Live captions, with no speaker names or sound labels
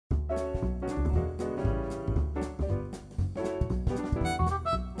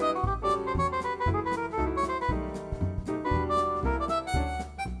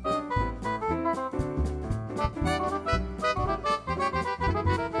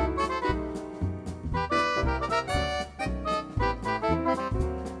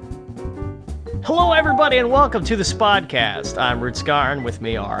Hello, everybody, and welcome to the Spodcast. I'm Rutscar, and with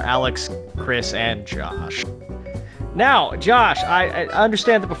me are Alex, Chris, and Josh. Now, Josh, I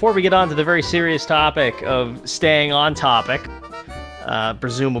understand that before we get on to the very serious topic of staying on topic,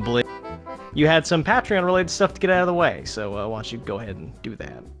 presumably, you had some Patreon-related stuff to get out of the way, so why don't you go ahead and do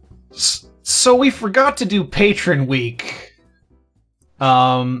that? So we forgot to do Patron Week.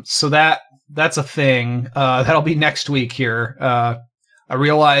 So that's a thing. That'll be next week here. I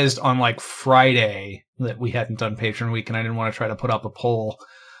realized on like Friday that we hadn't done Patron Week, and I didn't want to try to put up a poll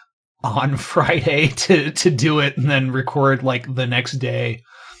on Friday to do it and then record like the next day.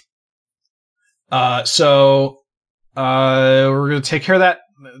 So we're gonna take care of that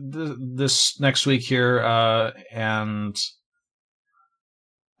this next week here, and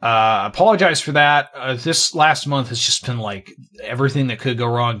apologize for that. This last month has just been like everything that could go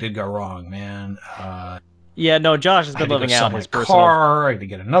wrong did go wrong, man. Yeah, no, Josh has been living out his personal car. I had to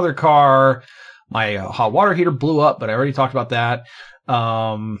get another car. My hot water heater blew up, but I already talked about that.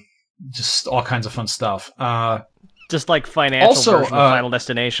 Just all kinds of fun stuff. just like financial version of Final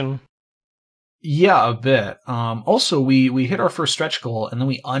Destination. Yeah, a bit. Also, we hit our first stretch goal, and then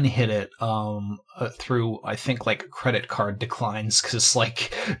we unhit it through, I think, like credit card declines, because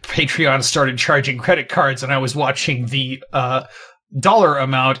like Patreon started charging credit cards, and I was watching the dollar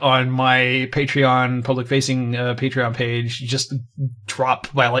amount on my Patreon public-facing Patreon page just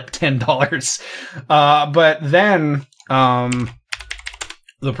drop by like $10. But then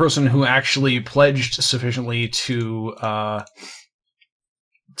the person who actually pledged sufficiently to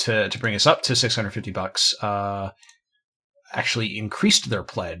bring us up to $650 actually increased their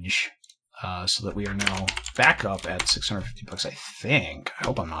pledge, so that we are now back up at $650. I think. I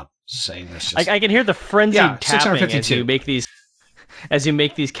hope I'm not saying this. I can hear the frenzied tapping as you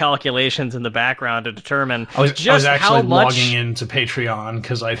make these calculations in the background to determine I was actually how much logging into Patreon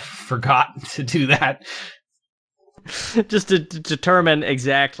because I forgot to do that. Just to determine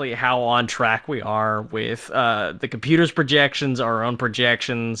exactly how on track we are with the computer's projections, our own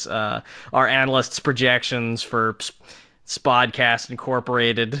projections, our analysts' projections for Spodcast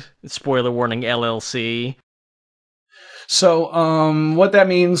Incorporated, spoiler warning, LLC. So what that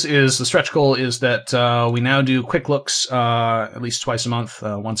means is the stretch goal is that we now do quick looks at least twice a month,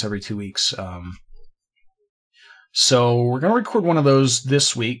 once every 2 weeks. So we're going to record one of those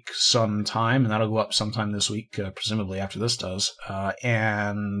this week sometime, and that'll go up sometime this week, presumably after this does.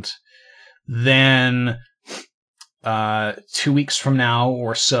 And then 2 weeks from now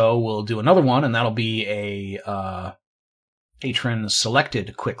or so, we'll do another one, and that'll be a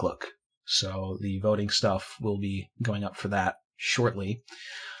patron-selected quick look. So the voting stuff will be going up for that shortly.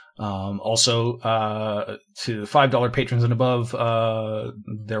 Also, to $5 patrons and above,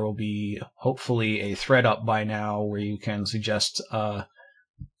 there will be hopefully a thread up by now where you can suggest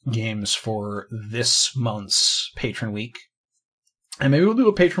games for this month's Patron Week. And maybe we'll do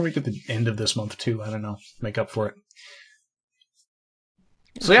a Patron Week at the end of this month too. I don't know. Make up for it.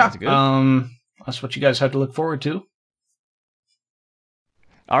 So yeah, that's what you guys have to look forward to.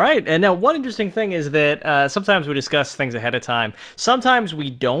 All right, and now one interesting thing is that sometimes we discuss things ahead of time. Sometimes we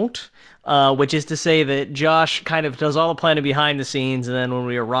don't, which is to say that Josh kind of does all the planning behind the scenes, and then when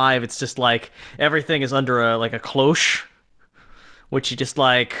we arrive, it's just like everything is under a cloche, which he just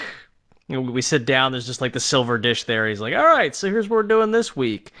like, we sit down, there's just like the silver dish there. He's like, all right, so here's what we're doing this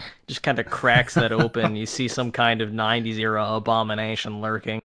week. Just kind of cracks that open. You see some kind of 90s era abomination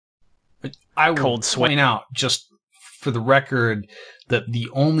lurking. I will point out, just for the record, that the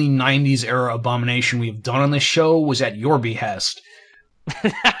only 90s era abomination we have done on this show was at your behest.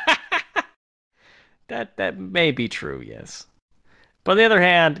 That may be true, yes. But on the other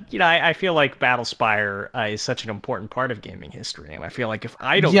hand, I feel like Battlespire is such an important part of gaming history, and I feel like if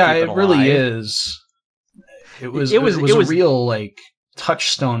I don't keep it alive, really is. It was a real like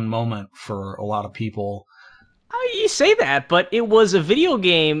touchstone moment for a lot of people. You say that, but it was a video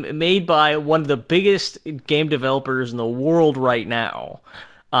game made by one of the biggest game developers in the world right now,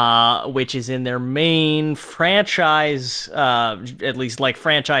 which is in their main franchise, at least like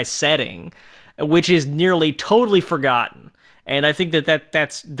franchise setting, which is nearly totally forgotten. And I think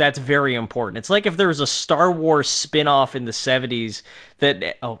that's very important. It's like if there was a Star Wars spin-off in the 70s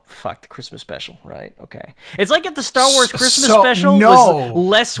that... Oh, fuck, the Christmas special, right? Okay. It's like if the Star Wars Christmas special was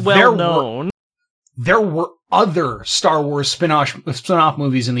less well-known. There were other Star Wars spin-off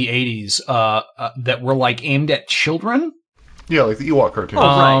movies in the 80s that were like aimed at children. Yeah, like the Ewok cartoon. Oh,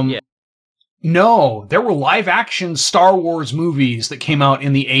 right, yeah. No, there were live-action Star Wars movies that came out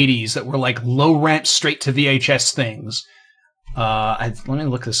in the 80s that were like low-rent, straight-to-VHS things. Let me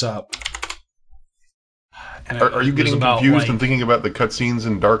look this up. Are you getting confused and thinking about the cutscenes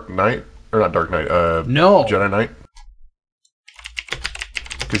in Dark Knight? Or not Dark Knight, No. Jedi Knight?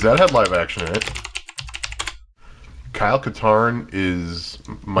 Because that had live action in it. Kyle Katarn is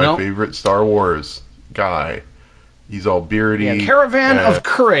my favorite Star Wars guy. He's all beardy. Yeah, Caravan of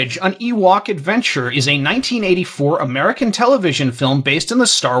Courage, an Ewok Adventure, is a 1984 American television film based in the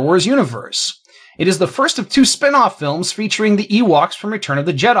Star Wars universe. It is the first of 2 spin-off films featuring the Ewoks from Return of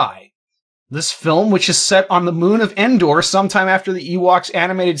the Jedi. This film, which is set on the moon of Endor sometime after the Ewoks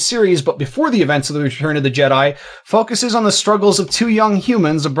animated series but before the events of the Return of the Jedi, focuses on the struggles of 2 young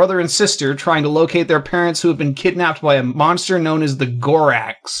humans, a brother and sister, trying to locate their parents who have been kidnapped by a monster known as the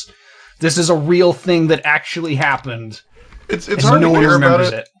Gorax. This is a real thing that actually happened. It's hard no to one care remembers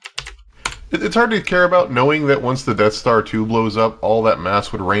about it. It's hard to care about knowing that once the Death Star 2 blows up, all that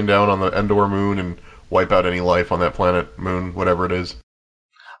mass would rain down on the Endor moon and wipe out any life on that planet, moon, whatever it is.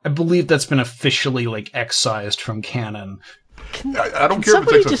 I believe that's been officially, excised from canon. I don't care if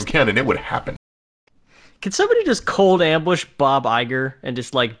it's excised from canon, it would happen. Can somebody just cold ambush Bob Iger and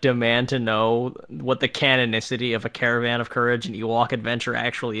just, demand to know what the canonicity of a Caravan of Courage and Ewok Adventure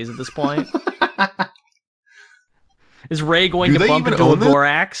actually is at this point? Is Rey going to bump into a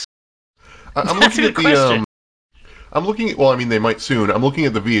Gorax? I'm looking at the I'm looking at, well, I mean, they might soon. I'm looking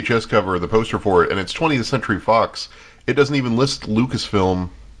at the VHS cover, the poster for it, and it's 20th Century Fox. It doesn't even list Lucasfilm.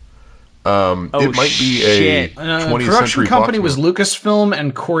 It might be a 20th production Century company Fox was Lucasfilm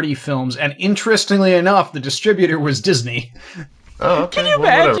and Cordy Films, and interestingly enough, the distributor was Disney. Oh, okay. Can you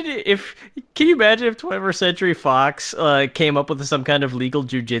imagine if 21st Century Fox came up with some kind of legal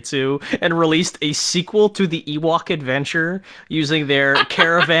jujitsu and released a sequel to the Ewok Adventure using their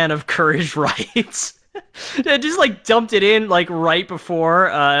Caravan of Courage rights? And just dumped it in right before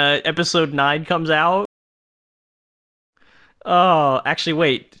episode 9 comes out. Oh, actually,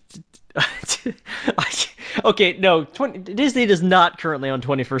 wait. Okay, no. Disney does not currently own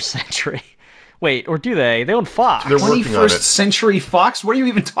 21st Century. Wait, or do they? They own Fox. They're working on it. 21st Century Fox? What are you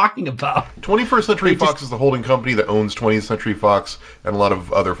even talking about? 21st Century Fox is the holding company that owns 20th Century Fox and a lot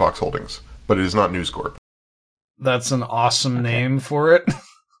of other Fox holdings, but it is not News Corp. That's an awesome name for it.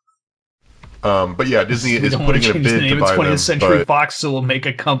 But yeah, Disney is putting in a bid to buy 20th them. Century Fox, so we'll make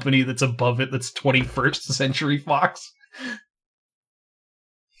a company that's above it that's 21st Century Fox.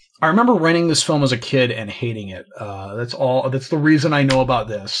 I remember renting this film as a kid and hating it. That's the reason I know about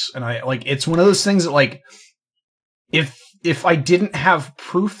this. And it's one of those things that if I didn't have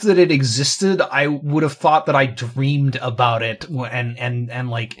proof that it existed, I would have thought that I dreamed about it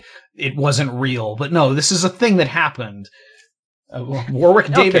and it wasn't real. But no, this is a thing that happened.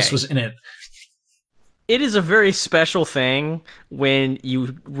 Warwick Davis was in it. It is a very special thing when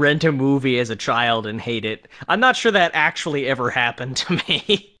you rent a movie as a child and hate it. I'm not sure that actually ever happened to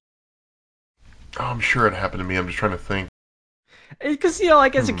me. Oh, I'm sure it happened to me. I'm just trying to think. Because,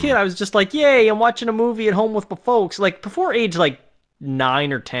 as a kid, I was just yay, I'm watching a movie at home with my folks. Before age,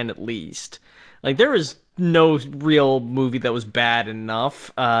 9 or 10 at least. There was no real movie that was bad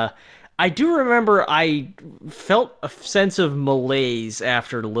enough. I do remember I felt a sense of malaise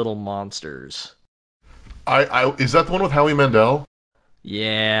after Little Monsters. Is that the one with Howie Mandel?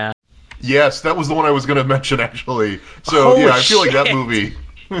 Yeah. Yes, that was the one I was going to mention, actually. So, Holy I feel like shit. that movie...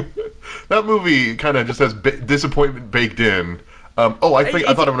 that movie kind of just has disappointment baked in. I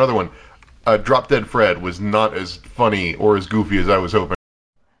thought of another one. Drop Dead Fred was not as funny or as goofy as I was hoping.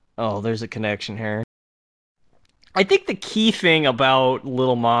 Oh, there's a connection here. I think the key thing about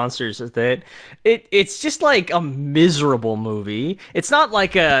Little Monsters is that it's just a miserable movie. It's not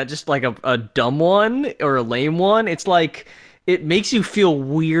just a dumb one or a lame one. It's it makes you feel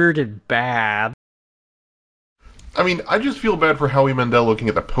weird and bad. I mean, I just feel bad for Howie Mandel looking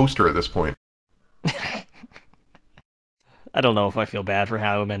at the poster at this point. I don't know if I feel bad for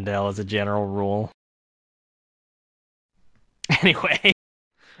Howie Mandel as a general rule. Anyway,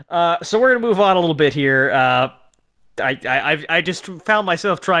 so we're gonna move on a little bit here. I just found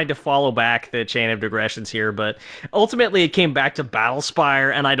myself trying to follow back the chain of digressions here, but ultimately it came back to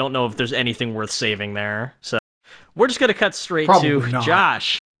Battlespire, and I don't know if there's anything worth saving there. So we're just gonna cut straight to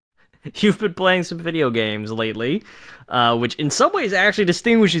Josh. You've been playing some video games lately, which in some ways actually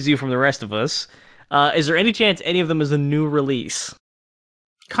distinguishes you from the rest of us. Is there any chance any of them is a new release?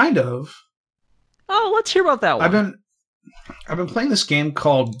 Kind of. Oh, let's hear about that one. I've been playing this game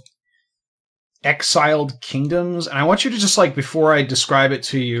called Exiled Kingdoms, and I want you to just before I describe it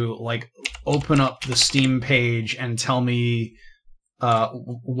to you, open up the Steam page and tell me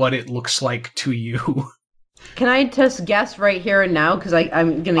what it looks like to you. Can I just guess right here and now? Because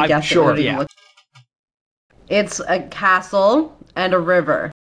I'm going to guess. Sure, yeah. It's a castle and a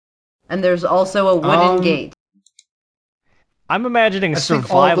river. And there's also a wooden gate. I'm imagining I think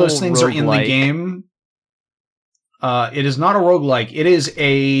survival all those things are in the roguelike. game. It is not a roguelike. It is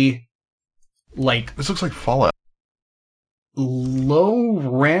a like This looks like Fallout. low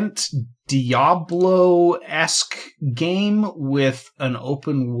rent Diablo-esque game with an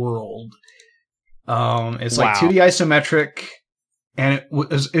open world. It's like Wow. 2D isometric, and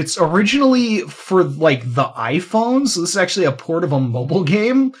it's originally for like the iPhone, so this is actually a port of a mobile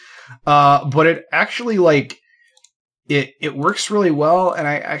game. But it actually like it works really well, and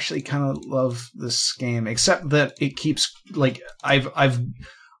I actually kind of love this game, except that it keeps like I've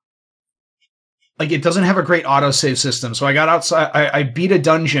like it doesn't have a great autosave system. So I got outside, I beat a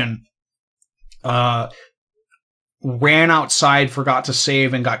dungeon, ran outside, forgot to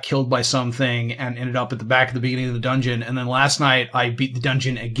save, and got killed by something, and ended up at the back of the beginning of the dungeon. And then last night I beat the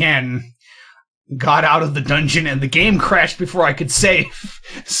dungeon again, got out of the dungeon, and the game crashed before I could save.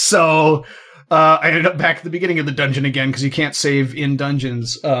 So I ended up back at the beginning of the dungeon again because you can't save in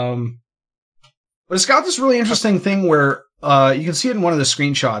dungeons. But it's got this really interesting thing where you can see it in one of the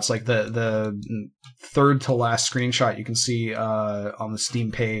screenshots, like the third to last screenshot. You can see on the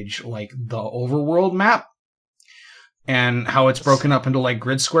Steam page like the overworld map and how it's broken up into like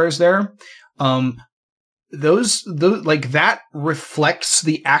grid squares there. Those like that reflects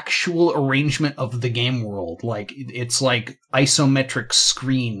the actual arrangement of the game world. Like it's like isometric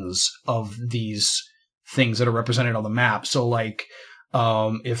screens of these things that are represented on the map. So like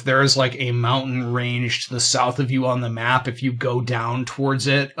if there's like a mountain range to the south of you on the map, if you go down towards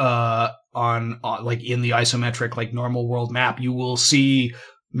it on like in the isometric like normal world map, you will see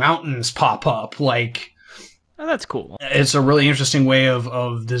mountains pop up. Like, Oh, that's cool. it's a really interesting way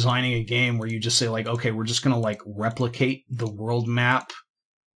of designing a game where you just say like, okay, we're just gonna like replicate the world map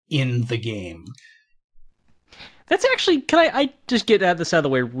in the game. That's actually, can I just get this out of the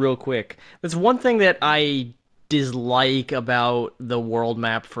way real quick? That's one thing that I dislike about the world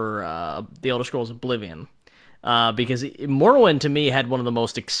map for The Elder Scrolls Oblivion. Because Morrowind to me had one of the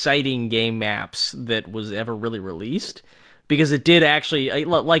most exciting game maps that was ever really released. Because it did actually,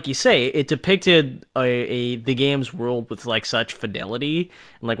 like you say, it depicted the game's world with like such fidelity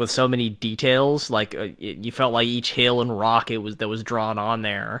and like with so many details. Like you felt like each hill and rock that was drawn on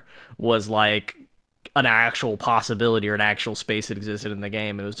there was like an actual possibility or an actual space that existed in the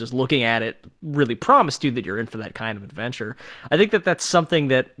game. It was just looking at it really promised you that you're in for that kind of adventure. I think that that's something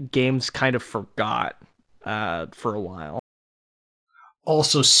that games kind of forgot for a while.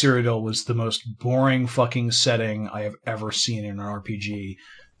 Also, Cyrodiil was the most boring fucking setting I have ever seen in an RPG.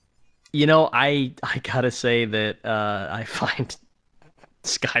 You know, I gotta say that I find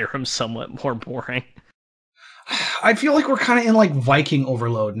Skyrim somewhat more boring. I feel like we're kind of in like Viking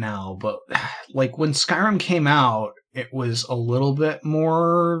overload now, but like when Skyrim came out, it was a little bit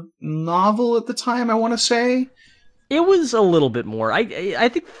more novel at the time, I want to say. It was a little bit more. I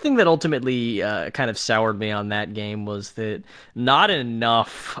think the thing that ultimately kind of soured me on that game was that not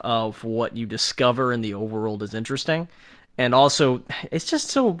enough of what you discover in the overworld is interesting, and also it's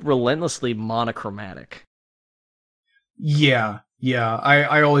just so relentlessly monochromatic. Yeah, yeah.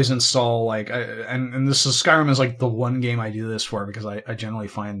 I always install like, and this is Skyrim is like the one game I do this for because I generally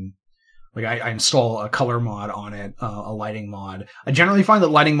find like I install a color mod on it, a lighting mod. I generally find that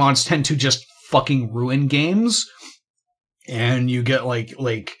lighting mods tend to just fucking ruin games. And you get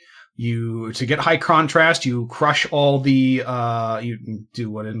like you to get high contrast, you crush all the you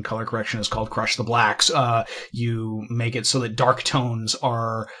do what in color correction is called crush the blacks. You make it so that dark tones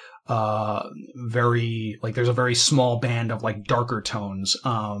are very like there's a very small band of like darker tones.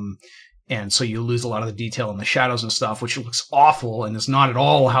 And so you lose a lot of the detail in the shadows and stuff, which looks awful and is not at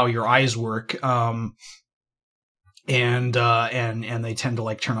all how your eyes work. And they tend to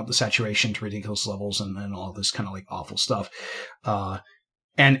like turn up the saturation to ridiculous levels and all this kind of like awful stuff.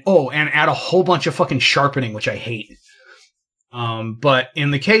 And add a whole bunch of fucking sharpening, which I hate. But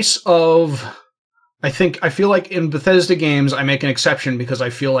in the case of, I feel like in Bethesda games, I make an exception because I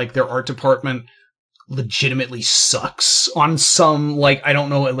feel like their art department legitimately sucks on some, like, I don't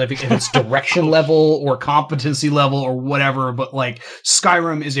know if it's direction level or competency level or whatever, but like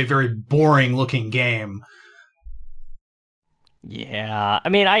Skyrim is a very boring looking game. Yeah, I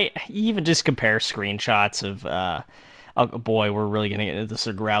mean, I even just compare screenshots of. Oh boy, we're really gonna get into this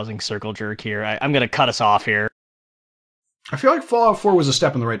rousing circle jerk here. I'm gonna cut us off here. I feel like Fallout 4 was a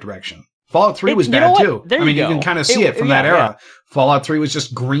step in the right direction. Fallout 3 was You bad know what? too. There I mean, you you go. can kind of see it from that yeah, era. yeah. Fallout 3 was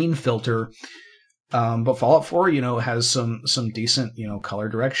just green filter. But Fallout 4, has some decent, color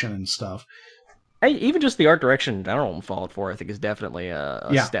direction and stuff. Even just the art direction in general in Fallout 4, I think, is definitely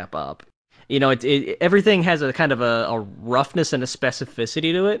a step up. everything has a kind of a roughness and a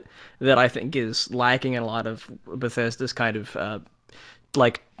specificity to it that I think is lacking in a lot of Bethesda's kind of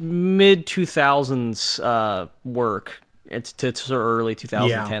like mid 2000s work. It's to sort of early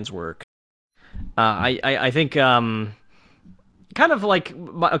 2010s work. I think kind of like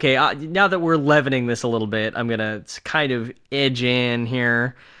okay, now that we're leavening this a little bit, I'm gonna kind of edge in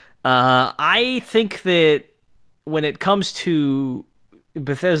here. I think that when it comes to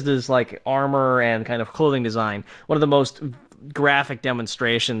Bethesda's like armor and kind of clothing design, one of the most graphic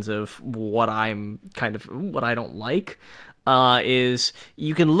demonstrations of what I don't like is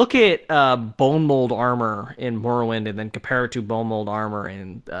you can look at bone mold armor in Morrowind and then compare it to bone mold armor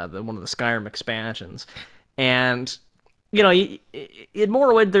in one of the Skyrim expansions, and in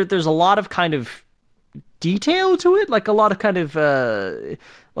Morrowind there's a lot of kind of detail to it, like a lot of kind of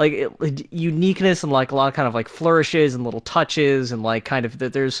uniqueness and like a lot of kind of like flourishes and little touches and like kind of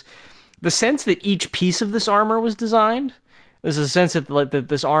that there's the sense that each piece of this armor was designed. There's a sense that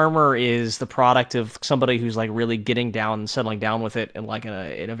this armor is the product of somebody who's like really getting down and settling down with it in like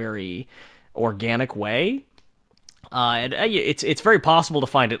in a very organic way. And it's very possible to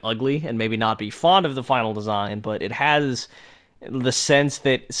find it ugly and maybe not be fond of the final design, but it has the sense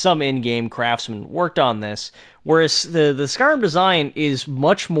that some in-game craftsmen worked on this, whereas the Skyrim design is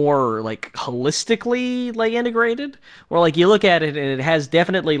much more like holistically like integrated, where like you look at it and it has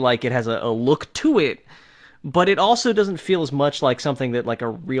definitely like it has a look to it, but it also doesn't feel as much like something that like a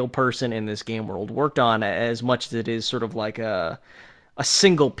real person in this game world worked on as much as it is sort of like a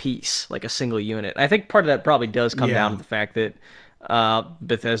single piece, like a single unit. I think part of that probably does come down to the fact that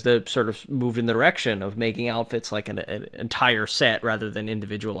Bethesda sort of moved in the direction of making outfits like an entire set rather than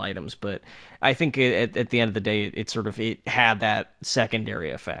individual items. But I think at the end of the day, it had that secondary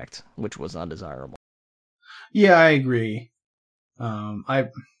effect, which was undesirable. Yeah, I agree. I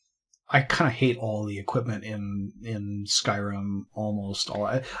kind of hate all the equipment in Skyrim, almost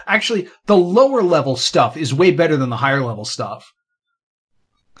all. Actually, the lower level stuff is way better than the higher level stuff.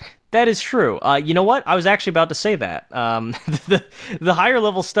 That is true. You know what? I was actually about to say that. The higher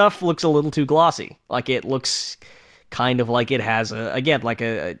level stuff looks a little too glossy. Like it looks kind of like it has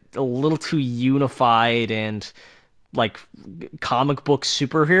a little too unified and like comic book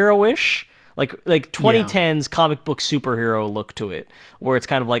superhero-ish. Like 2010's comic book superhero look to it, where it's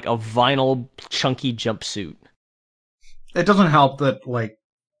kind of like a vinyl chunky jumpsuit. It doesn't help that like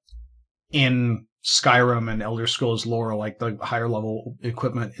in Skyrim and Elder Scrolls lore, like the higher level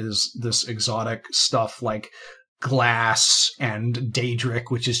equipment is this exotic stuff like glass and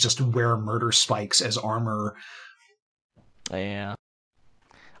Daedric, which is just wear murder spikes as armor. Yeah.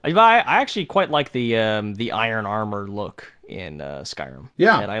 I actually quite like the iron armor look in Skyrim.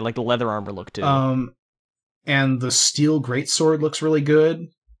 Yeah. And I like the leather armor look too. And the steel greatsword looks really good.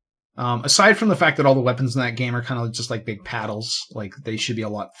 Aside from the fact that all the weapons in that game are kind of just like big paddles, like they should be a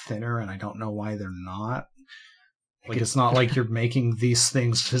lot thinner, and I don't know why they're not. Like it's not like you're making these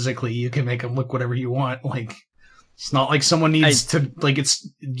things physically. You can make them look whatever you want. Like it's not like someone needs to like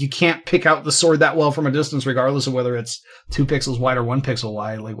you can't pick out the sword that well from a distance, regardless of whether it's 2 pixels wide or 1 pixel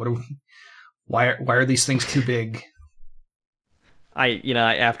wide. Like why are these things too big?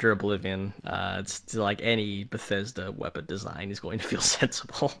 After Oblivion, it's like any Bethesda weapon design is going to feel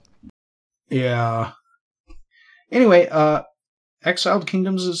sensible. Yeah. Anyway, Exiled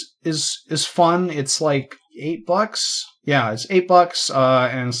Kingdoms is fun. It's like $8. Yeah, it's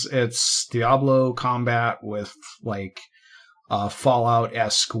 $8. And it's Diablo combat with like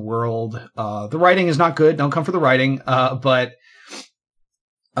Fallout-esque world. The writing is not good. Don't come for the writing. But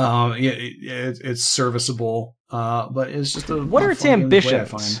it's serviceable. But it's just what are its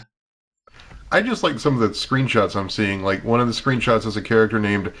ambitions? I just like some of the screenshots I'm seeing. Like one of the screenshots is a character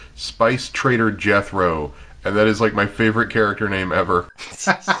named Spice Trader Jethro, and that is like my favorite character name ever.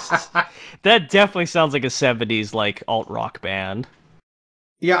 That definitely sounds like a 70s like alt rock band.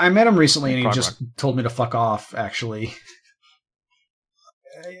 Yeah, I met him recently, and he just told me to fuck off. Actually,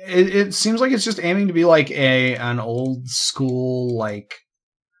 it seems like it's just aiming to be like an old school like.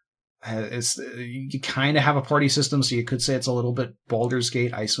 You kind of have a party system, so you could say it's a little bit Baldur's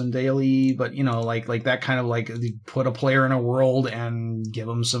Gate, Icewind Dale-y, but like that kind of like you put a player in a world and give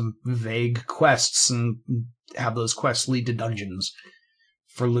them some vague quests and have those quests lead to dungeons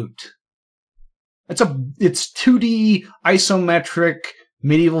for loot. It's 2D isometric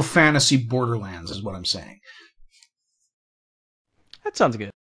medieval fantasy Borderlands, is what I'm saying. That sounds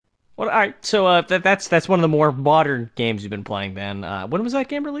good. Well, all right, so that's one of the more modern games you've been playing. Then, when was that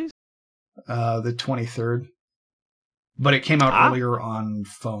game released? The 23rd, but it came out earlier on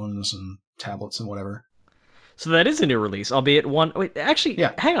phones and tablets and whatever. So that is a new release, albeit one. Wait, actually,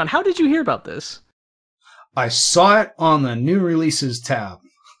 Yeah. hang on. How did you hear about this? I saw it on the new releases tab.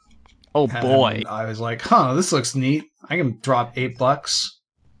 Oh boy, And I was like, huh, this looks neat. I can drop $8.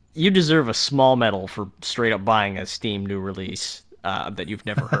 you deserve a small medal for straight up buying a Steam new release that you've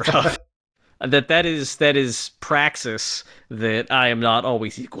never heard of. That is praxis that I am not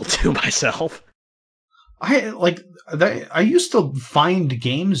always equal to myself. I used to find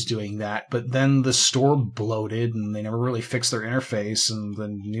games doing that, but then the store bloated and they never really fixed their interface, and the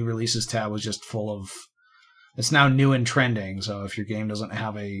new releases tab was just full of. It's now new and trending, so if your game doesn't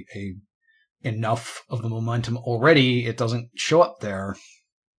have a enough of the momentum already, it doesn't show up there.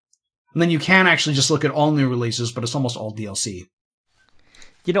 And then you can actually just look at all new releases, but it's almost all DLC.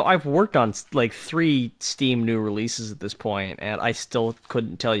 You know, I've worked on like 3 Steam new releases at this point, and I still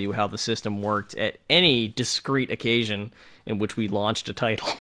couldn't tell you how the system worked at any discrete occasion in which we launched a title.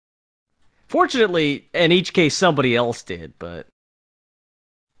 Fortunately, in each case, somebody else did, but...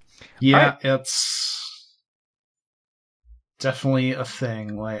 Yeah, right. It's definitely a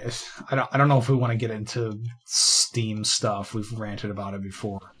thing. Like, I don't know if we want to get into Steam stuff. We've ranted about it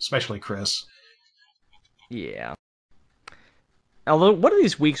before, especially Chris. Yeah. Although, one of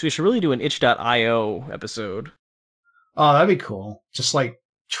these weeks, we should really do an itch.io episode. Oh, that'd be cool. Just like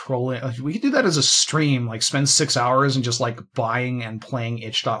trolling. We could do that as a stream, like spend 6 hours and just like buying and playing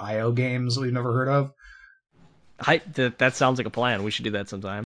itch.io games that we've never heard of. That sounds like a plan. We should do that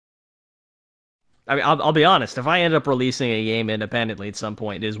sometime. I mean, I'll be honest. If I end up releasing a game independently at some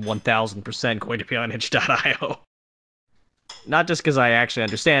point, it is 1000% going to be on itch.io. Not just because I actually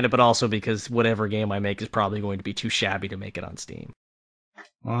understand it, but also because whatever game I make is probably going to be too shabby to make it on Steam.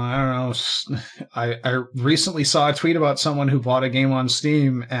 Well, I don't know. I recently saw a tweet about someone who bought a game on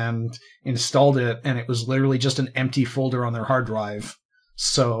Steam and installed it, and it was literally just an empty folder on their hard drive.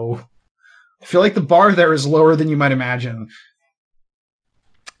 So I feel like the bar there is lower than you might imagine.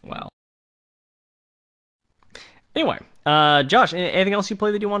 Well. Anyway, Josh, anything else you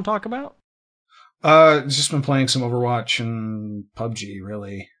play that you want to talk about? Just been playing some Overwatch and PUBG,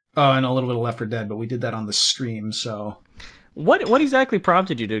 really. Oh, and a little bit of Left 4 Dead, but we did that on the stream, so... What exactly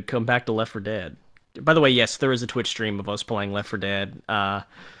prompted you to come back to Left 4 Dead? By the way, yes, there is a Twitch stream of us playing Left 4 Dead.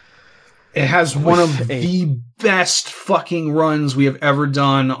 It has one of the best fucking runs we have ever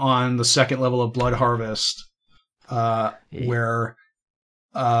done on the second level of Blood Harvest, where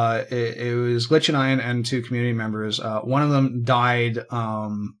it was Glitch and I and 2 community members. One of them died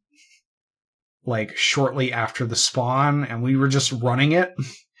like shortly after the spawn, and we were just running it.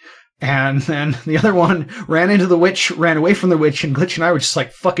 And then the other one ran into the witch, ran away from the witch, and Glitch and I were just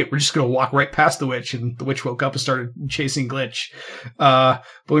like, fuck it, we're just going to walk right past the witch. And the witch woke up and started chasing Glitch. But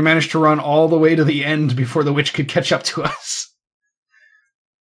we managed to run all the way to the end before the witch could catch up to us.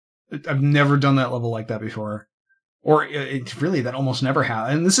 I've never done that level like that before. Or really, that almost never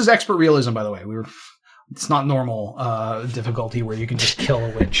happened. And this is expert realism, by the way. It's not normal difficulty where you can just kill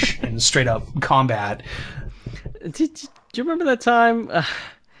a witch in straight up combat. Do you remember that time?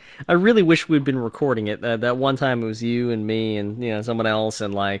 I really wish we'd been recording it. That one time it was you and me and someone else,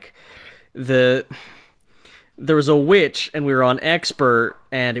 and like there was a witch and we were on expert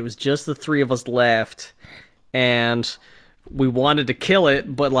and it was just the 3 of us left, and we wanted to kill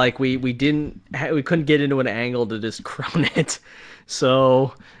it, but like we couldn't get into an angle to just crown it.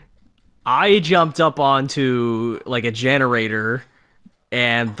 So I jumped up onto like a generator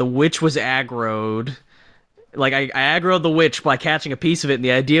and the witch was aggroed. Like, I aggroed the witch by catching a piece of it, and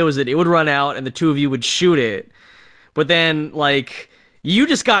the idea was that it would run out and the 2 of you would shoot it. But then, like, you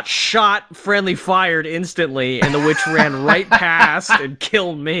just got shot, friendly fired instantly, and the witch ran right past and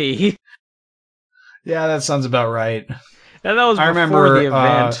killed me. Yeah, that sounds about right. And that was I before remember, the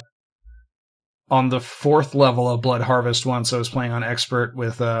event. On the 4th level of Blood Harvest once, I was playing on expert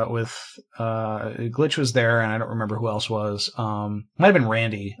with Glitch was there, and I don't remember who else was. Might have been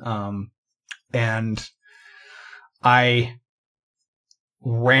Randy. And I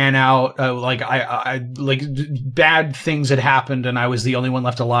ran out, I bad things had happened and I was the only one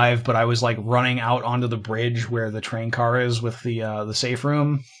left alive, but I was like running out onto the bridge where the train car is with the safe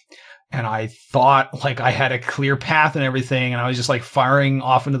room. And I thought like I had a clear path and everything. And I was just like firing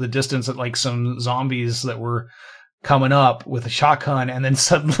off into the distance at like some zombies that were coming up with a shotgun. And then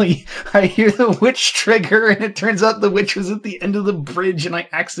suddenly I hear the witch trigger, and it turns out the witch was at the end of the bridge, and I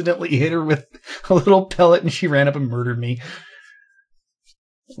accidentally hit her with a little pellet and she ran up and murdered me.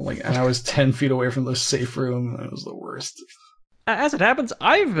 And I was 10 feet away from the safe room. It was the worst. As it happens,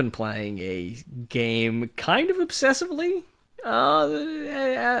 I've been playing a game kind of obsessively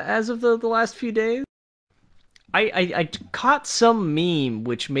as of the last few days. I caught some meme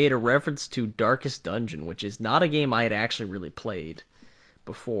which made a reference to Darkest Dungeon, which is not a game I had actually really played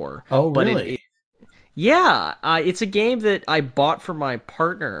before. Oh, But really? yeah, it's a game that I bought for my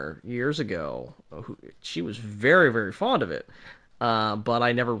partner years ago. She was very, very fond of it. But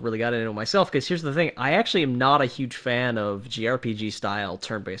I never really got into it myself because here's the thing: I actually am not a huge fan of JRPG style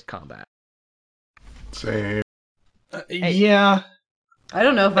turn-based combat. Same. Hey, Yeah, I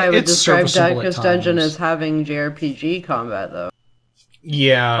don't know if I would it's describe serviceable at Darkest Dungeon as times. having JRPG combat, though.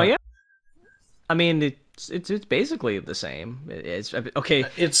 oh Yeah, yeah, I mean it's basically the same. It's okay.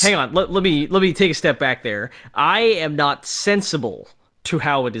 Hang it's on, let me take a step back there. I am not sensible to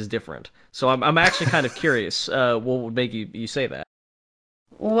how it is different, so I'm actually kind of curious. What would make you say that?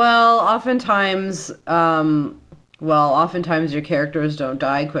 Well, oftentimes your characters don't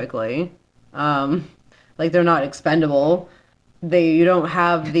die quickly. Um, like they're not expendable. You don't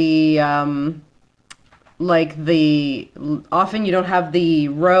have the often you don't have the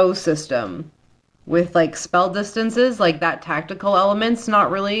row system with like spell distances, like that tactical element's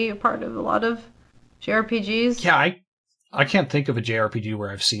not really a part of a lot of JRPGs. yeah. I can't think of a JRPG where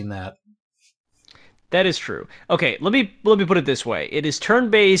I've seen that. That is true. Okay, let me put it this way. It is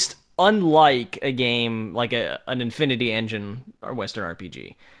turn-based, unlike a game like an Infinity Engine or Western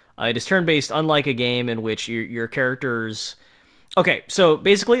RPG. It is turn-based, unlike a game in which your characters. Okay, so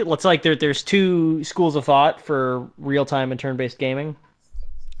basically, let's like there's two schools of thought for real-time and turn-based gaming.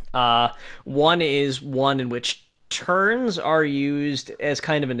 Uh, One is one in which turns are used as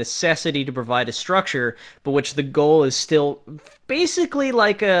kind of a necessity to provide a structure, but which the goal is still basically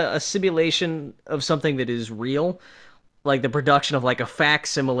like a simulation of something that is real, like the production of like a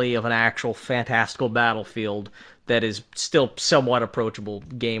facsimile of an actual fantastical battlefield that is still somewhat approachable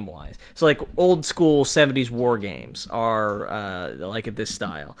game wise. So like old school 70s war games are like at this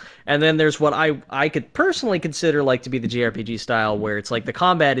style. And then there's what I could personally consider like to be the JRPG style where it's like the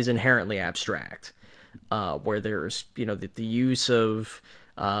combat is inherently abstract. Where there's the use of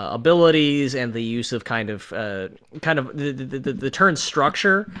abilities and the use of kind of the turn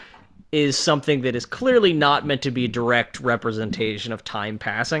structure is something that is clearly not meant to be a direct representation of time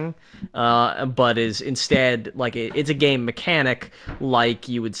passing, but is instead like it's a game mechanic like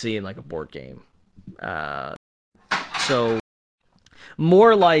you would see in like a board game. So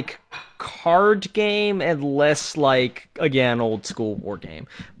more like card game and less like again old school war game.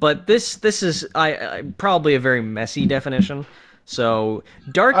 But this is I probably a very messy definition. So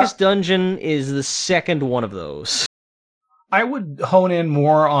Uh, Darkest Dungeon is the second one of those. I would hone in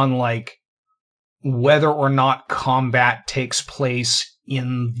more on like whether or not combat takes place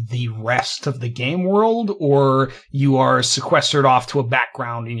in the rest of the game world, or you are sequestered off to a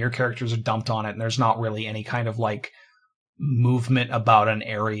background and your characters are dumped on it, and there's not really any kind of like movement about an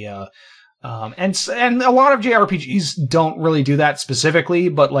area. And a lot of JRPGs don't really do that specifically,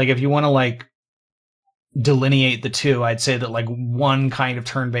 but like if you want to like delineate the two, I'd say that like one kind of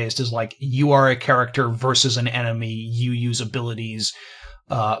turn-based is like you are a character versus an enemy, you use abilities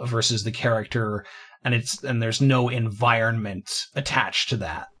versus the character, and there's no environment attached to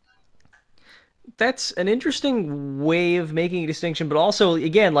that. That's an interesting way of making a distinction, but also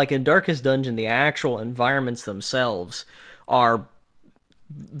again, like in Darkest Dungeon, the actual environments themselves are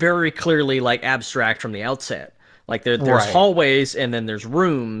very clearly like abstract from the outset. Like there's Right. hallways and then there's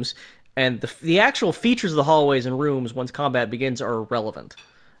rooms, and the actual features of the hallways and rooms once combat begins are irrelevant.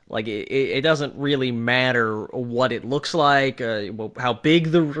 Like it doesn't really matter what it looks like, how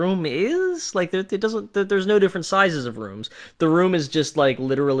big the room is. Like it doesn't. There's no different sizes of rooms. The room is just like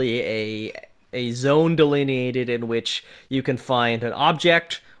literally a zone delineated in which you can find an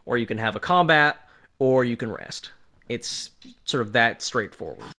object, or you can have a combat, or you can rest. It's sort of that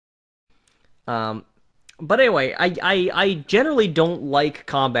straightforward. Um, but anyway, I generally don't like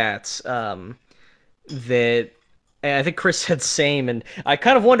combats that. And I think Chris said same, and I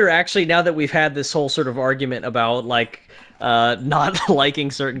kind of wonder actually now that we've had this whole sort of argument about like not liking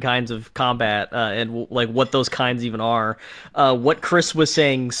certain kinds of combat and like what those kinds even are, what Chris was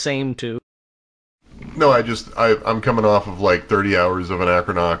saying same to. No, I'm coming off of like 30 hours of an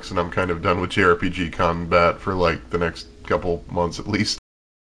Acronox, and I'm kind of done with JRPG combat for like the next couple months at least.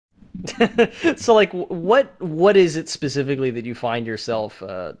 So like what is it specifically that you find yourself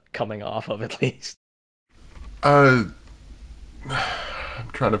coming off of at least? Uh, I'm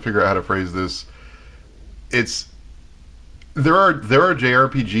trying to figure out how to phrase this. It's there are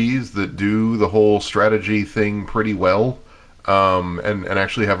JRPGs that do the whole strategy thing pretty well, and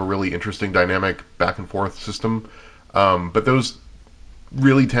actually have a really interesting dynamic back and forth system. But those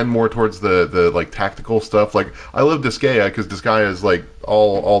really tend more towards the like tactical stuff. Like I love Disgaea because Disgaea is like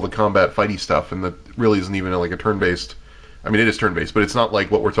all the combat fighty stuff, and that really isn't even like a turn based. I mean, it is turn based, but it's not like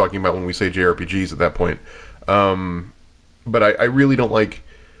what we're talking about when we say JRPGs at that point. But I really don't like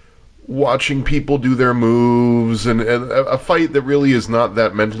watching people do their moves and a fight that really is not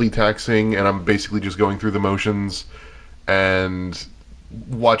that mentally taxing, and I'm basically just going through the motions and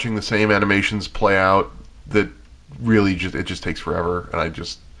watching the same animations play out that really just takes forever,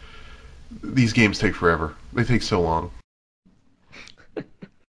 and these games take forever. They take so long.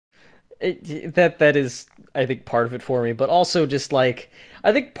 That is, I think, part of it for me, but also just like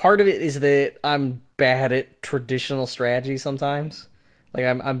I think part of it is that I'm bad at traditional strategy sometimes. Like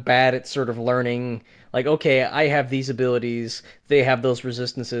I'm bad at sort of learning like okay, I have these abilities, they have those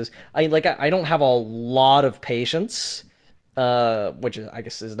resistances. I don't have a lot of patience, which is, I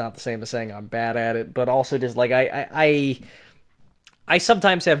guess is not the same as saying I'm bad at it, but also just like I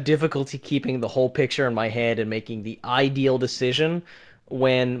sometimes have difficulty keeping the whole picture in my head and making the ideal decision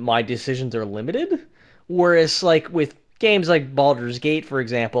when my decisions are limited. Whereas, like, with games like Baldur's Gate, for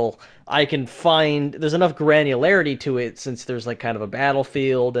example, I can find there's enough granularity to it since there's like kind of a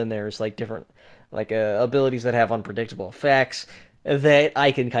battlefield and there's like different like abilities that have unpredictable effects that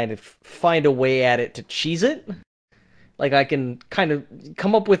I can kind of find a way at it to cheese it. Like I can kind of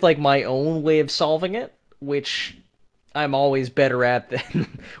come up with like my own way of solving it, which I'm always better at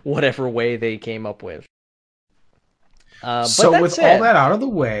than whatever way they came up with. But So that with all said, that out of the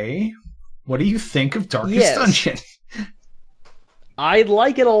way, what do you think of Darkest yes, Dungeon? I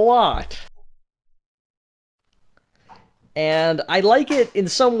like it a lot. And I like it in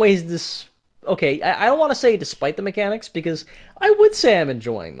some ways okay, I don't want to say despite the mechanics because I would say I'm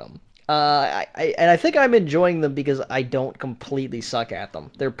enjoying them. And I think I'm enjoying them because I don't completely suck at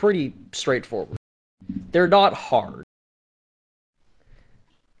them. They're pretty straightforward. They're not hard.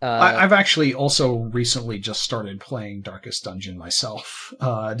 I've actually also recently just started playing Darkest Dungeon myself,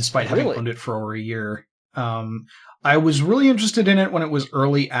 despite having Really? owned it for over a year. I was really interested in it when it was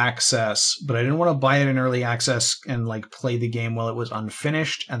early access, but I didn't want to buy it in early access and like play the game while it was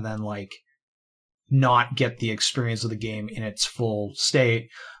unfinished and then like not get the experience of the game in its full state.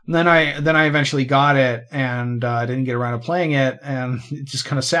 And then I eventually got it and didn't get around to playing it, and it just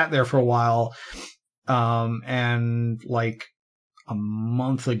kind of sat there for a while. And like a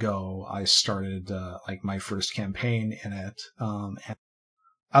month ago, I started like my first campaign in it. And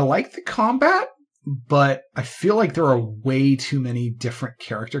I like the combat, but I feel like there are way too many different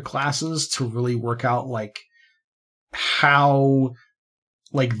character classes to really work out like how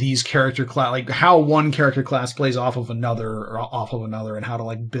like these character class, like how one character class plays off of another or off of another, and how to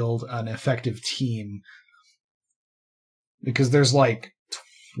like build an effective team. Because there's like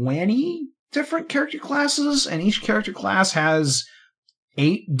 20 different character classes, and each character class has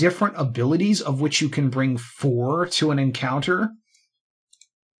 8 different abilities, of which you can bring 4 to an encounter.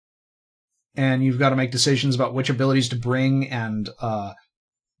 And you've got to make decisions about which abilities to bring and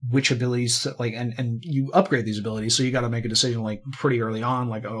which abilities to, like, and you upgrade these abilities. So you got to make a decision like pretty early on,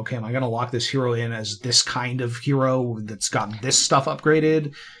 like, okay, am I going to lock this hero in as this kind of hero that's got this stuff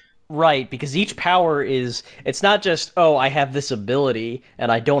upgraded? Right, because each power is, it's not just, oh, I have this ability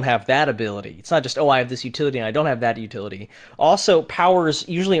and I don't have that ability. It's not just, oh, I have this utility and I don't have that utility. Also, powers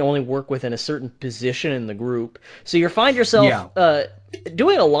usually only work within a certain position in the group. So you find yourself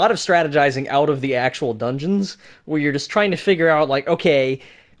doing a lot of strategizing out of the actual dungeons, where you're just trying to figure out, like, okay,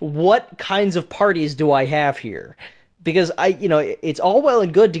 what kinds of parties do I have here? Because it's all well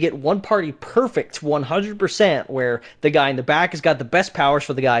and good to get one party perfect 100%, where the guy in the back has got the best powers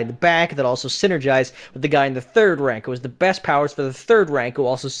for the guy in the back that also synergize with the guy in the third rank who has the best powers for the third rank who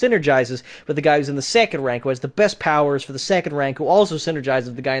also synergizes with the guy who's in the second rank who has the best powers for the second rank who also synergizes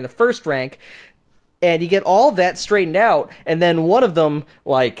with the guy in the first rank. And you get all that straightened out, and then one of them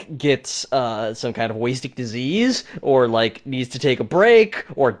like gets some kind of wasting disease, or like needs to take a break,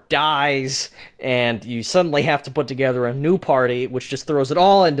 or dies, and you suddenly have to put together a new party, which just throws it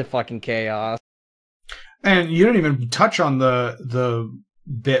all into fucking chaos. And you don't even touch on the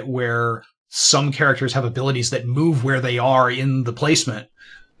bit where some characters have abilities that move where they are in the placement.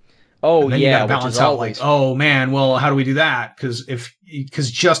 Oh And then you got yeah, to which balance is out always like, oh man, well, how do we do that? Because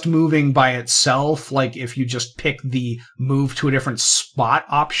just moving by itself, like if you just pick the move to a different spot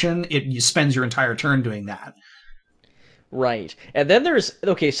option, it spends your entire turn doing that. right. And then there's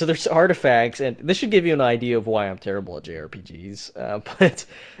so there's artifacts, and this should give you an idea of why I'm terrible at JRPGs. But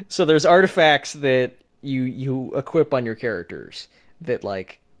so there's artifacts that you equip on your characters that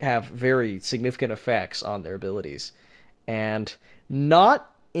like have very significant effects on their abilities, and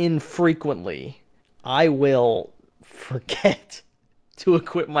not infrequently I will forget to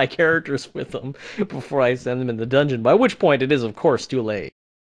equip my characters with them before I send them in the dungeon. By which point it is, of course, too late.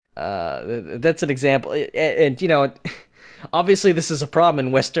 That's an example, and you know, obviously this is a problem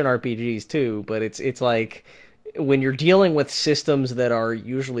in Western RPGs too. But it's like when you're dealing with systems that are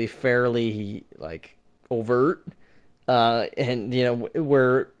usually fairly like overt, and you know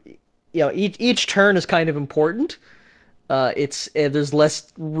where you know each turn is kind of important. It's there's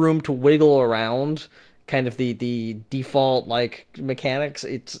less room to wiggle around kind of the default like mechanics.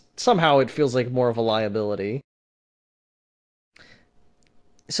 It's somehow it feels like more of a liability.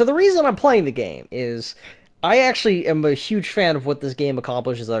 So the reason I'm playing the game is I actually am a huge fan of what this game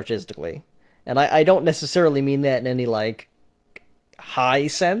accomplishes artistically. And I don't necessarily mean that in any like high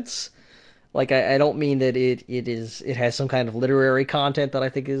sense. Like I don't mean that it has some kind of literary content that I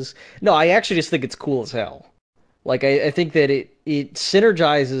think is no, I actually just think it's cool as hell. Like I think that it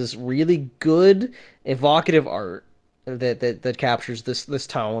synergizes really good evocative art that captures this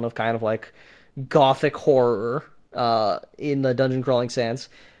tone of kind of like gothic horror in the dungeon crawling sense.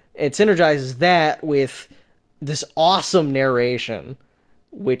 It synergizes that with this awesome narration,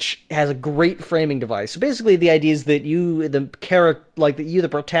 which has a great framing device. So basically, the idea is that you, the character, like that you, the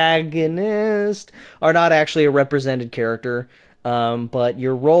protagonist, are not actually a represented character, but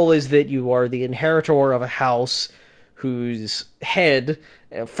your role is that you are the inheritor of a house whose head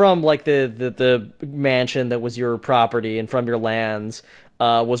from like the mansion that was your property and from your lands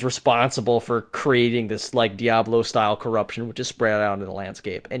was responsible for creating this like Diablo style corruption, which is spread out in the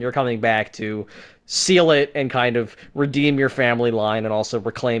landscape. And you're coming back to seal it and kind of redeem your family line and also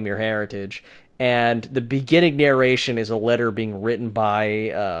reclaim your heritage. And the beginning narration is a letter being written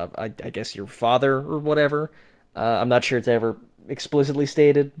by, I guess, your father or whatever. I'm not sure it's ever explicitly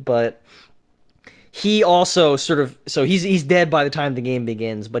stated, but he also sort of so he's dead by the time the game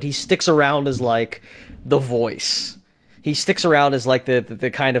begins, but he sticks around as like the voice. He sticks around as like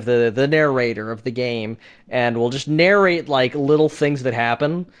the kind of the narrator of the game and will just narrate like little things that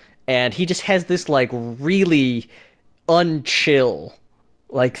happen. And he just has this like really unchill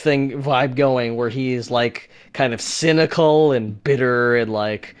like thing vibe going where he's like kind of cynical and bitter and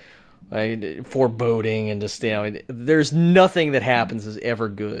like foreboding and just you know there's nothing that happens is ever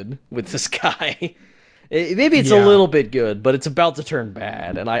good with this guy. Maybe it's a Yeah. little bit good, but it's about to turn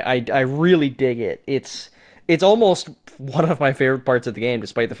bad, and I really dig it. It's almost one of my favorite parts of the game,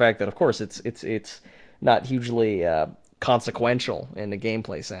 despite the fact that of course it's not hugely consequential in the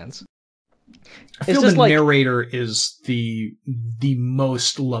gameplay sense. I It's feel just the like narrator is the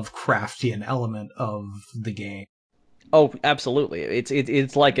most Lovecraftian element of the game. oh, absolutely.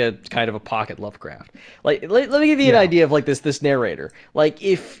 It's like a kind of a pocket Lovecraft. Like let me give you an Yeah. idea of like this narrator. Like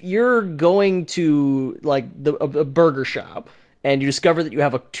if you're going to like a burger shop and you discover that you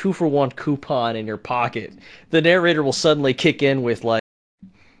have a 2-for-1 coupon in your pocket, the narrator will suddenly kick in with like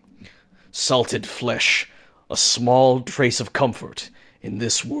salted flesh, a small trace of comfort in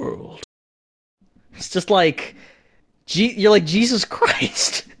this world. It's just like you're like Jesus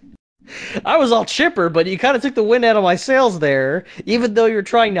Christ. I was all chipper, but you kind of took the wind out of my sails there, even though you're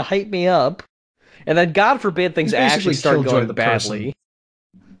trying to hype me up. And then, God forbid, things He's actually basically start Killjoy going the badly.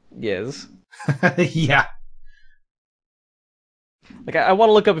 Yes. Yeah. Like, I want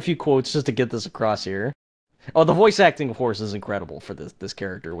to look up a few quotes just to get this across here. Oh, the voice acting, of course, is incredible for this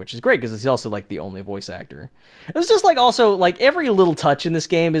character, which is great because he's also like the only voice actor. It's just like also like every little touch in this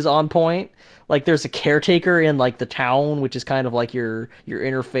game is on point. Like there's a caretaker in like the town, which is kind of like your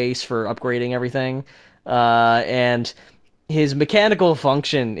interface for upgrading everything. And his mechanical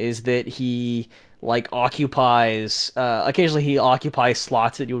function is that he like occupies occasionally he occupies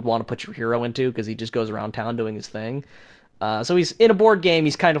slots that you would want to put your hero into because he just goes around town doing his thing. So he's in a board game.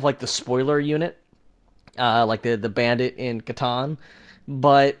 He's kind of like the spoiler unit like the bandit in Catan,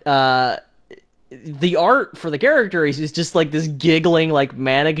 but the art for the character is just like this giggling like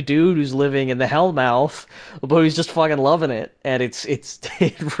manic dude who's living in the Hellmouth, but he's just fucking loving it, and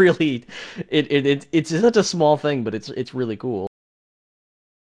it really it's such a small thing, but it's really cool.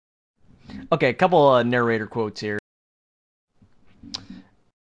 Okay, a couple narrator quotes here.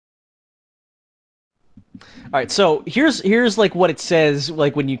 All right, so here's like what it says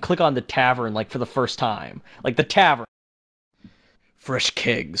like when you click on the tavern like for the first time, like the tavern. Fresh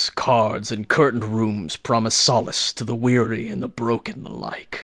kegs, cards, and curtained rooms promise solace to the weary and the broken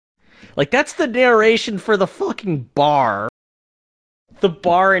alike. Like, that's the narration for the fucking bar. The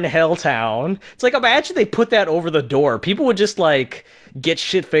bar in Helltown. It's like, imagine they put that over the door. People would just, like, get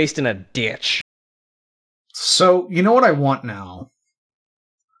shit-faced in a ditch. So, you know what I want now?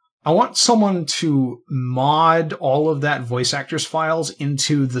 I want someone to mod all of that voice actors files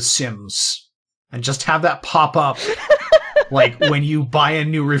into The Sims and just have that pop up like when you buy a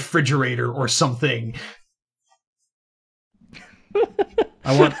new refrigerator or something.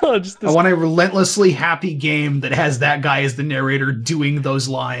 I want a relentlessly happy game that has that guy as the narrator doing those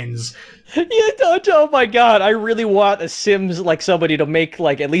lines. Yeah, oh my god, I really want a Sims, like, somebody to make,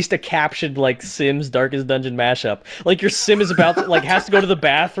 like, at least a captioned, like, Sims Darkest Dungeon mashup. Like, your Sim is about to, like, has to go to the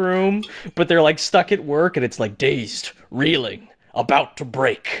bathroom, but they're, like, stuck at work, and it's, like, dazed, reeling, about to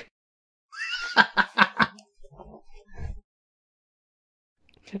break.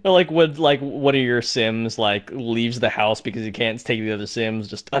 Or, like, when, like, one of your Sims, like, leaves the house because he can't take the other Sims,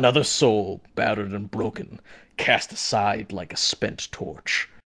 just another soul, battered and broken, cast aside like a spent torch.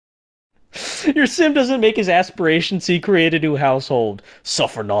 Your Sim doesn't make his aspiration see create a new household.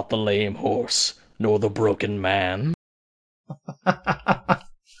 Suffer not the lame horse, nor the broken man.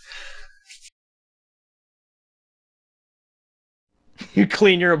 You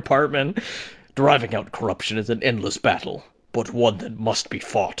clean your apartment. Driving out corruption is an endless battle, but one that must be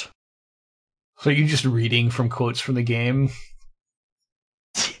fought. So you just reading from quotes from the game?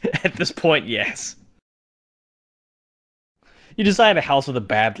 At this point, yes. You design a house with a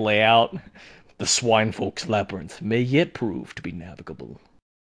bad layout. The Swinefolk's labyrinth may yet prove to be navigable.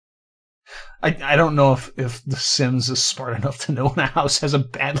 I don't know if The Sims is smart enough to know when a house has a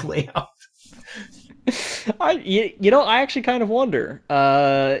bad layout. I actually kind of wonder.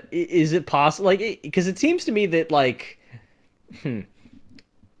 Is it possible? Like, because it seems to me that, like,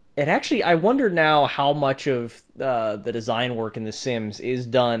 it actually, I wonder now how much of the design work in The Sims is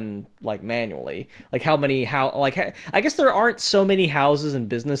done, like, manually. Like, I guess there aren't so many houses and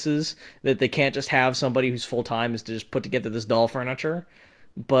businesses that they can't just have somebody who's full time is to just put together this doll furniture.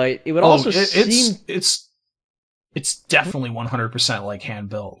 But it would seem it's definitely 100% like hand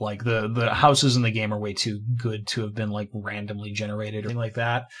built. Like the houses in the game are way too good to have been like randomly generated or anything like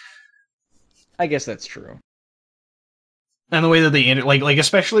that. I guess that's true. And the way that they like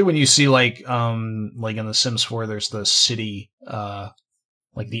especially when you see like in The Sims 4 there's the city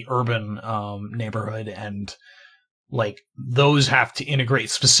like the urban neighborhood, and like those have to integrate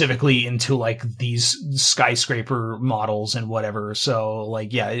specifically into like these skyscraper models and whatever. So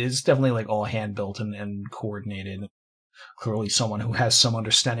like yeah, it's definitely like all hand built and coordinated. Clearly someone who has some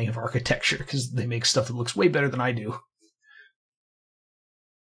understanding of architecture, because they make stuff that looks way better than I do.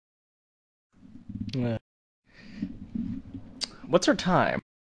 What's our time?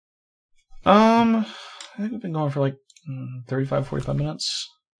 I think we've been going for like 35, 45 minutes.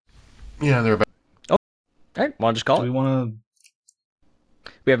 Yeah, they're about. All right, want to just call Do it? we want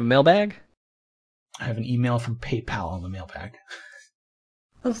to... We have a mailbag? I have an email from PayPal on the mailbag.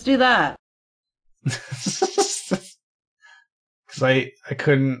 Let's do that. Because I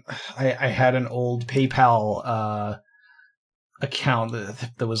couldn't... I had an old PayPal account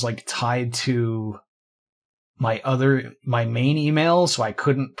that was like tied to my main email, so I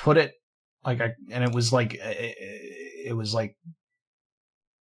couldn't put it and it was like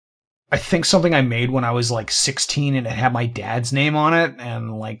I think something I made when I was like 16 and it had my dad's name on it,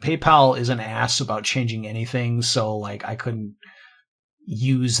 and like PayPal is an ass about changing anything, so like I couldn't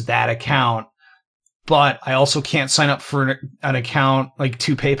use that account. But I also can't sign up for an account, like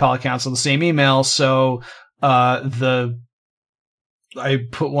two PayPal accounts on the same email, so I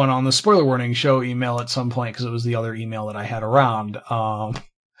put one on the Spoiler Warning Show email at some point because it was the other email that I had around.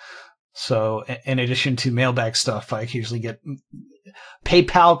 So in addition to mailbag stuff, I occasionally get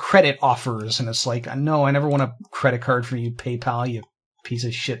PayPal credit offers, and it's like, no, I never want a credit card from you, PayPal, you piece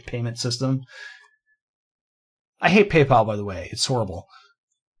of shit payment system. I hate PayPal, by the way. It's horrible.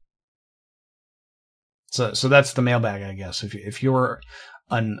 So that's the mailbag, I guess. If you're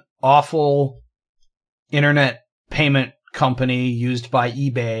an awful internet payment company used by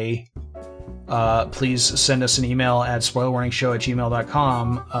eBay, please send us an email at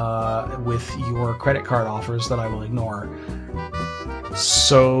spoilerwarningshow@gmail.com with your credit card offers that I will ignore.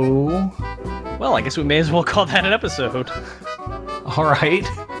 So... Well, I guess we may as well call that an episode. All right.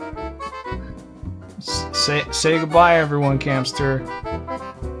 Say goodbye, everyone, Campster.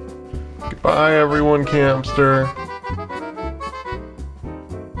 Goodbye, everyone, Campster.